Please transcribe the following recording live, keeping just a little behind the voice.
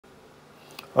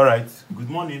All right, good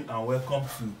morning and welcome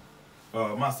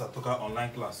to Master Talker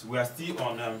online class. We are still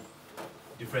on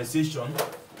differentiation.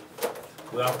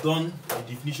 We have done the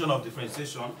definition of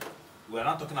differentiation. We are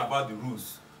now talking about the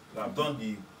rules. We have done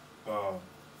the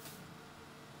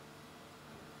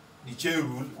chain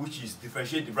rule, which is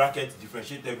differentiate the bracket,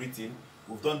 differentiate everything.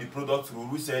 We've done the product rule.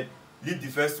 We said leave the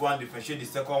first one, differentiate the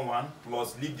second one,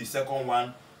 plus leave the second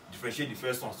one, differentiate the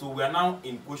first one. So we are now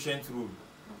in quotient rule.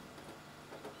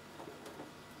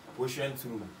 Quotient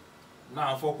rule.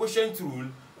 Now for quotient rule,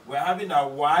 we're having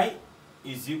that y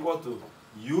is equal to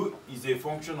u is a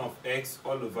function of x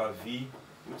all over v,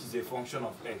 which is a function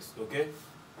of x. Okay.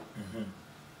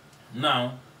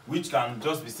 Now, which can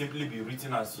just simply be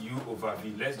written as u over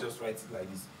v. Let's just write it like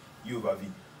this, u over v.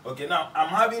 Okay. Now I'm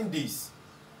having this.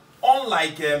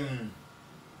 Unlike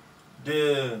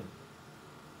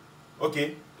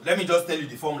okay, let me just tell you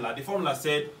the formula. The formula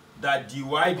said that dy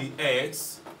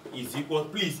dx is equal,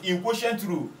 please, in quotient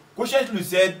rule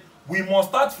said we must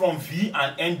start from v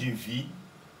and end in v,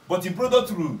 but in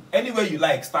product rule, anywhere you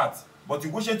like start, but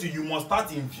in quotient rule you must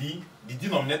start in v, the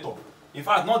denominator. In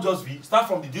fact, not just v, start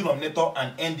from the denominator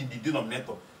and end in the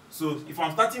denominator. So if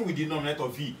I'm starting with the denominator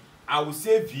v, I will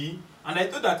say v, and I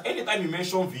thought that anytime you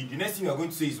mention v, the next thing you're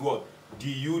going to say is what?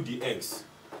 Du dx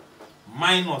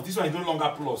minus, this one is no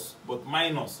longer plus but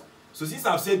minus. So since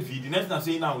I've said v, the next thing I'm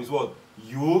saying now is what?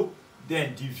 U,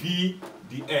 then dv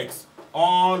dx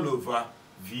all over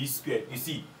v squared. You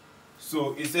see,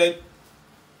 so it said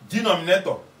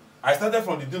denominator, I started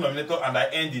from the denominator and I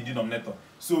end the denominator.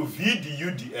 So v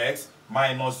du dx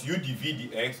minus u dv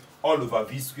dx all over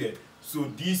v squared.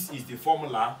 So this is the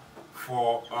formula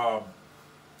for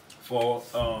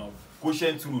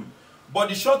quotient rule. But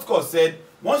the shortcut said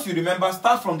once you remember,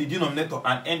 start from the denominator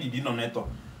and end the denominator.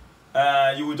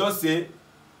 You will just say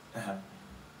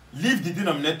leave the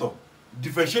denominator,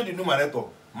 differentiate the numerator,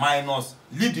 minus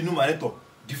leave the numerator,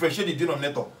 differentiate the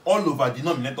denominator all over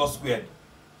denominator squared.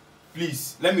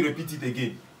 Please let me repeat it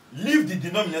again. Leave the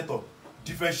denominator,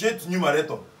 differentiate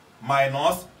numerator,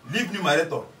 minus leave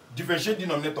numerator, differentiate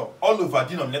denominator all over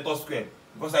denominator squared.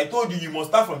 Because I told you you must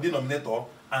start from denominator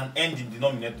and end in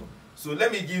denominator. So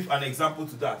let me give an example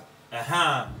to that.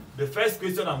 The first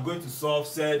question I'm going to solve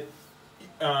said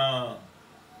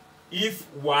if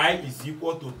y is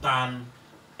equal to tan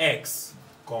x,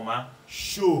 comma,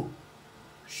 show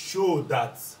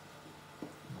that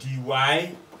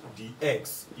dy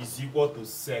dx is equal to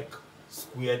sec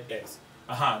squared x.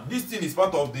 This thing is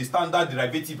part of the standard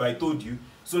derivative I told you.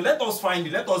 So let us find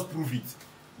it, let us prove it.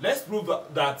 Let's prove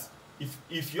that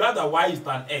if you have that y is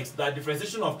tan x, that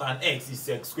differentiation of tan x is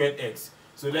sec squared x.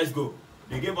 So let's go.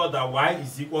 They gave us that y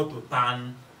is equal to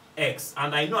tan x,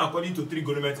 and I know according to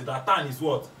trigonometry that tan is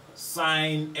what?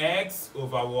 Sine x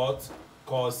over what?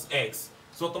 Cos x.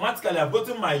 So automatically I've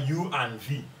gotten my u and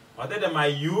v. I tell them my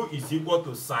u is equal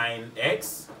to sine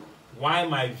x, while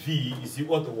my v is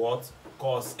equal to what?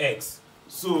 Cos x.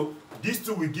 So these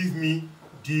two will give me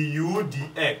du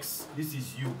dx. This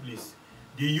is u, please.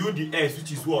 Du dx,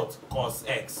 which is what? Cos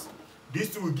x.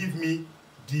 These two will give me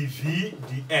dv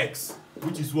dx,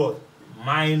 which is what?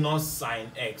 Minus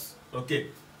sine x. Okay.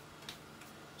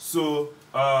 So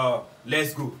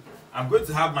let's go. I'm going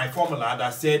to have my formula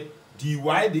that said dy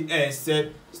dx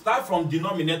said start from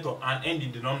denominator and end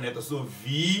in denominator. So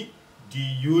v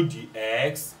du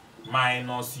dx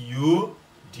minus u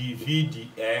dv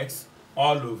dx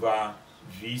all over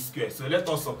v squared. So let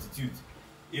us substitute.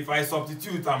 If I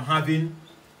substitute, I'm having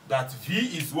that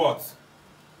v is what?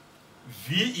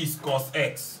 V is cos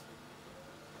x,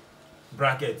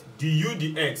 bracket, du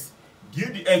dx. Du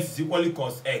dx is equally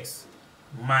cos x,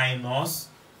 minus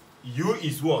u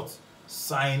is what?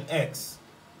 Sin x.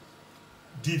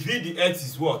 Dv dx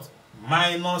is what?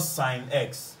 Minus sin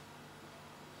x.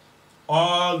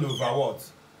 All over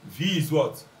what? V is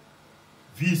what?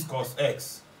 V is cos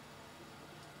x.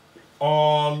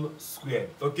 All squared.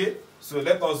 Okay? So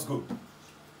let us go.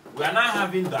 We are now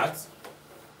having that.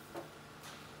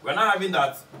 We are now having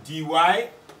that dy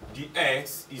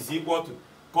dx is equal to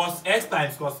cos x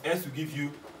times cos x will give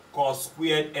you cos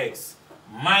squared x,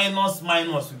 minus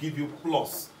minus will give you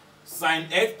plus, sin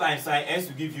x times sin x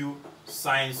will give you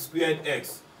sin squared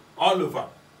x, all over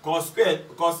cos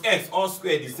x all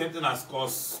squared is the same thing as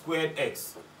cos squared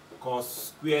x,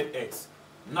 cos squared x.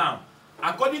 Now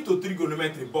according to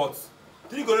trigonometry, but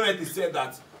trigonometry said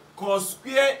that cos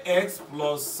squared x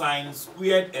plus sin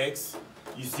squared x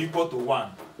is equal to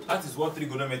 1. That is what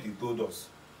trigonometry told us.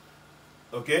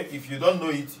 Okay, if you don't know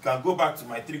it, you can go back to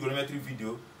my trigonometry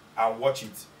video and watch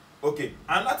it. Okay,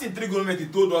 and that in trigonometry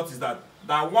told us is that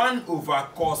 1 over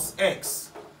cos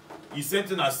x is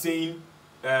something as saying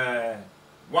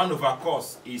 1 over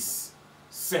cos is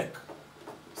sec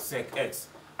x.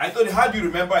 I told you, how do you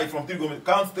remember it from trigonometry?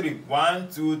 Count 3. 1,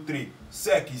 2, 3.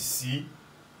 Sec is c.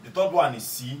 The third one is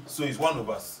c. So it's 1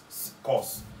 over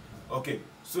cos. Okay.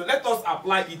 So let us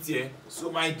apply it here.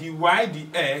 So my dy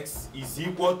dx is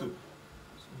equal to,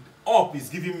 up is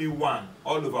giving me 1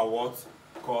 all over what?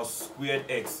 Cos squared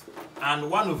x.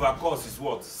 And 1 over cos is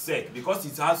what? Sec. Because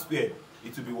it has squared,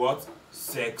 it will be what?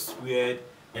 Sec squared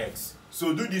x.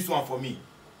 So do this one for me.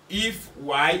 If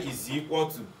y is equal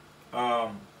to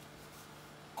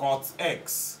cot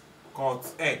x,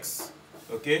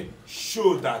 okay,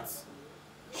 show that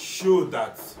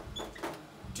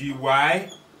dy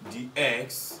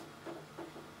dx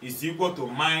is equal to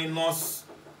minus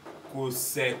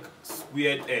cosec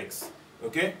squared x.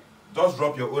 Okay, just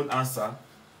drop your own answer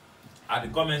at the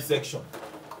comment section.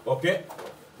 Okay,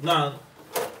 now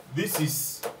this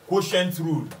is quotient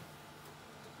rule.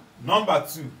 Number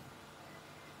two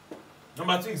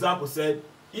example said,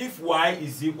 if y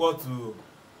is equal to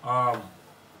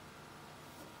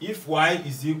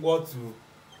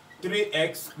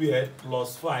 3x squared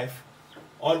plus 5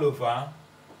 all over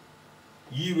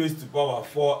e raised to power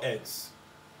 4x,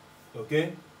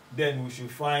 okay, then we should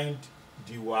find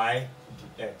dy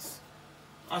dx.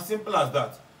 As simple as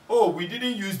that. Oh, we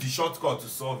didn't use the shortcut to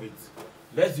solve it.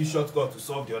 Let's use shortcut to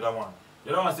solve the other one.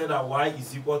 The other one said that y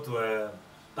is equal to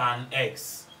tan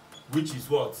x, which is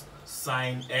what?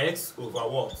 Sin x over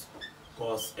what?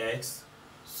 Cos x.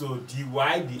 So dy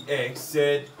dx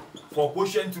said, for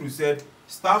quotient rule, said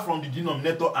start from the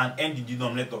denominator and end the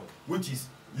denominator, which is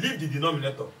leave the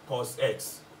denominator, cos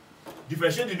x.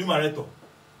 Differentiate the numerator.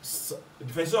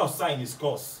 Differentiation of sin is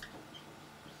cos.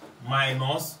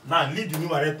 Minus, now leave the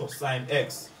numerator, sin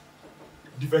x.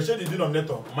 Differentiate the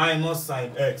denominator, minus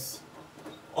sin x.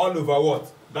 All over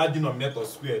what? That denominator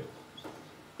squared.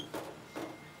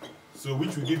 So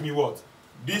which will give me what?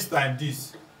 This time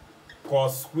this,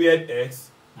 cos squared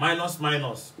x, minus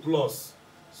minus plus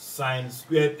sin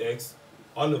squared x,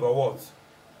 all over what?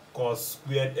 Cos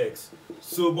squared x.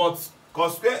 So but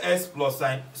cos squared x plus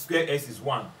sin squared x is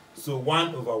 1. So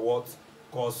 1 over what?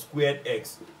 Cos squared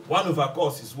x. 1 over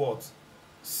cos is what?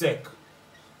 Sec.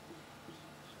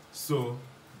 So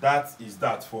that is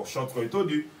that for shortcut. I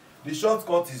told you the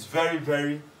shortcut is very,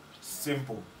 very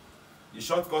simple. The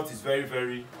shortcut is very,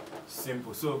 very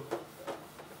simple. So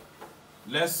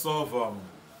let's solve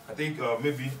I think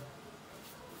maybe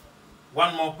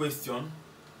one more question.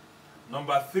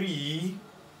 Number 3.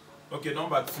 Okay,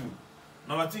 number 2.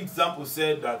 Number 2 example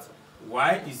said that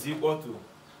y is equal to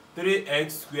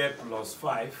 3x squared plus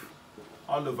 5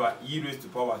 all over e raised to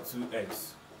power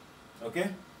 2x. Okay,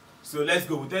 so let's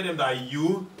go. We tell them that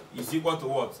u is equal to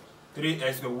what?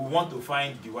 3x squared. We want to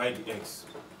find dy dx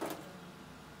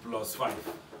plus 5.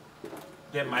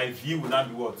 Then my v will now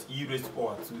be what? E raised to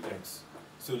power 2x.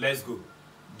 So let's go.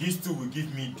 These two will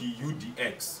give me du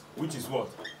dx, which is what?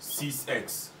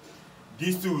 6x.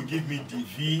 These two will give me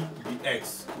dv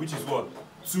dx, which is what?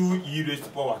 2e raised to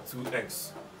power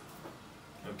 2x.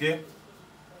 Okay?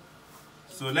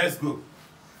 So let's go.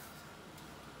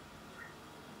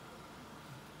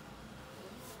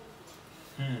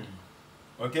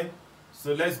 Okay?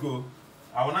 So let's go.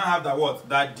 I will now have that what?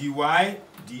 That dy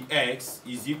dx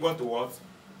is equal to what?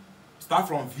 Start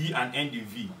from v and end in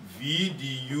v. V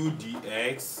du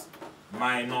dx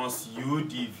minus u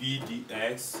dv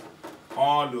dx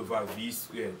all over v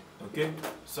squared. Okay?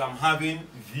 So I'm having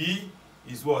v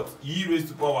is what? E raised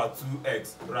to power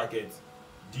 2x bracket.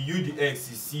 Du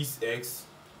dx is 6x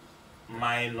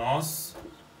minus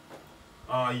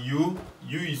u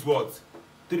is what?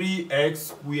 3x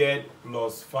squared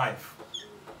plus 5.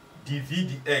 Dv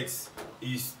dx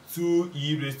is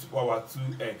 2e raised to power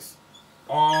 2x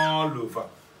all over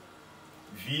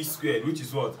v squared, which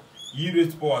is what? E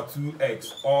raised to power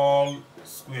 2x all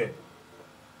squared.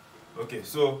 Okay,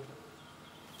 so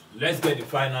let's get the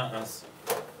final answer.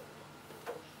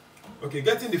 Okay,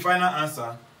 getting the final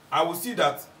answer, I will see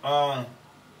that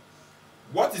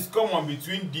what is common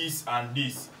between this and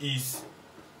this is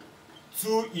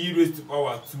 2e raised to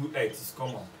power 2x is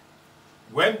common.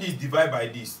 When this divide by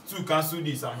this, 2 cancel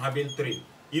this, I'm having 3.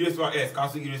 E raised to power s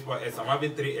cancel e raised to power s, I'm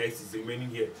having 3x is remaining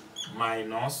here.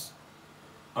 Minus,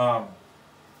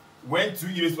 when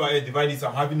 2e raised to power s divide this,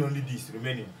 I'm having only this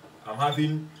remaining. I'm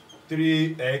having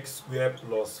 3x squared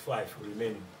plus 5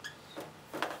 remaining.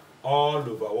 All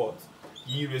over what?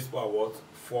 E raised to power what?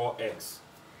 4x.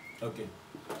 Okay.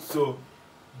 So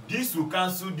this will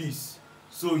cancel this.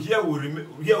 So here will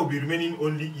be remaining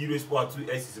only e raised to power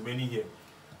 2x is remaining here.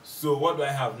 So what do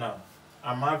I have now?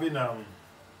 I'm having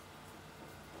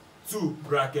 2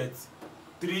 brackets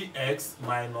 3x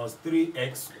minus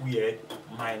 3x squared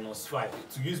minus 5.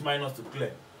 To use minus to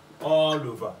clear, all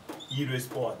over e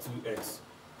raised power 2x.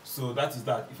 So that is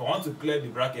that. If I want to clear the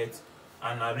bracket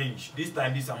and arrange, this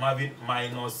time this I'm having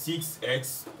minus 6x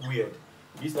squared.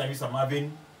 This time this I'm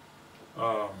having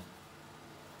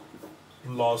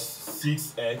plus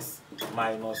 6x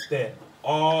minus 10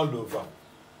 all over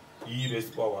e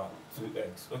raised power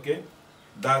 2x. Okay,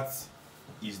 that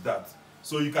is that.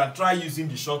 So you can try using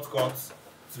the shortcuts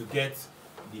to get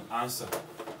the answer.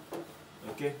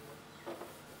 Okay.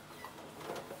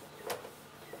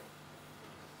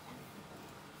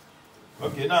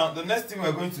 Okay, now the next thing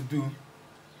we're going to do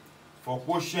for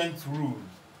quotient rule.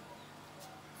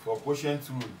 For quotient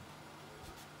rule.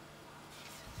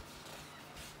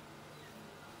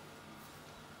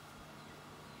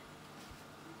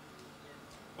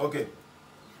 Okay.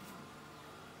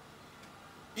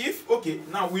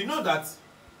 Now we know that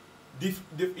if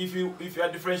you are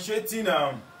differentiating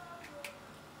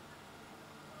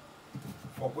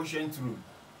for quotient rule,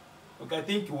 okay, I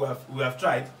think we have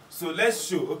tried. So let's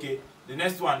show. Okay, the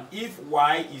next one, if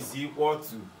y is equal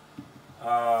to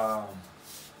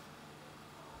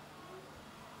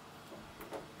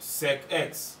sec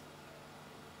x,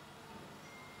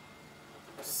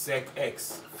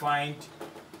 find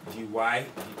dy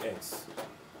dx.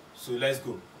 So let's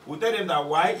go. We'll tell them that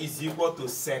y is equal to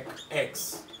sec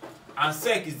x, and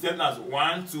sec is given as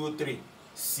 1, 2, 3.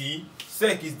 See,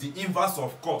 sec is the inverse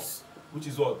of cos, which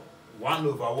is what? 1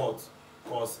 over what?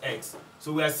 Cos x.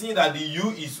 So we are seeing that the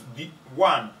u is the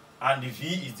 1 and the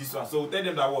v is this one. So we'll tell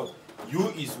them that what?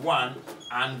 U is 1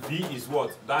 and v is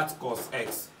what? That cos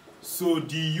x. So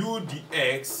du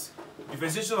dx,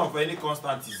 differentiation of any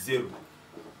constant is 0.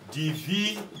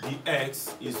 dv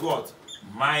dx is what?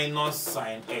 Minus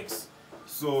sine x.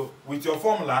 So with your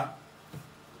formula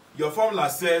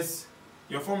says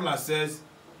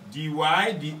dy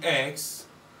dx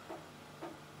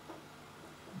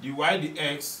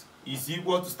is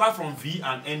equal to, start from v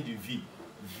and end in v.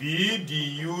 V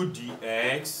du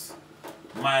dx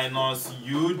minus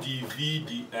u dv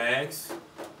dx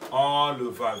all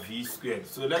over v squared.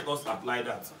 So let us apply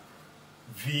that.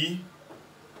 V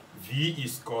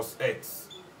is cos x,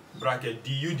 bracket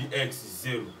du dx is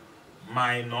 0,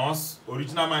 minus,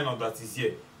 original minus that is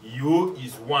here, u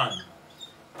is 1,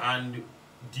 and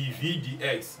dv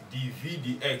dx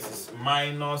is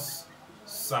minus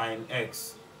sine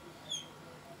x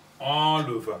all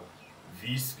over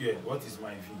v squared. What is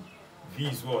my v? V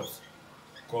is what?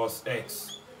 Cos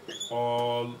x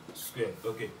all squared.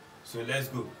 Okay, so let's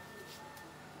go.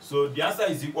 So the answer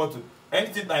is equal to,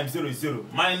 anything times 0 is 0,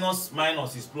 minus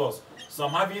is plus. So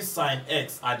I'm having sine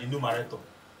x at the numerator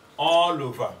all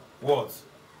over what?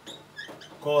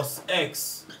 Cos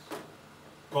x,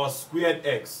 cos squared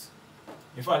x.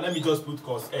 In fact, let me just put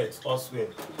cos x all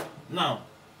squared. Now,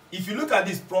 if you look at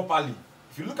this properly,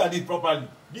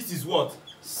 this is what?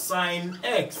 Sine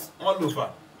x all over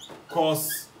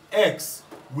cos x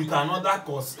with another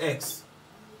cos x.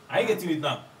 Are you getting it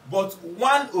now? But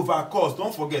 1 over cos,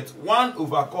 don't forget, 1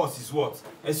 over cos is what?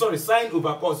 Sine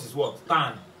over cos is what?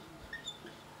 Tan.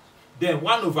 Then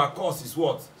 1 over cos is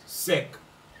what? Sec.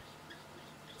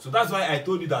 So that's why I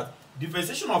told you that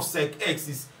differentiation of sec x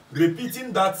is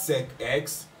repeating that sec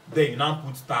x, then you now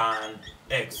put tan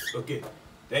x. Okay,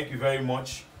 thank you very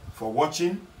much for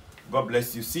watching. God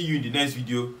bless you. See you in the next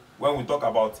video when we talk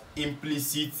about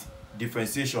implicit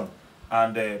differentiation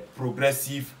and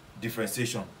progressive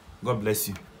differentiation. God bless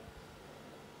you.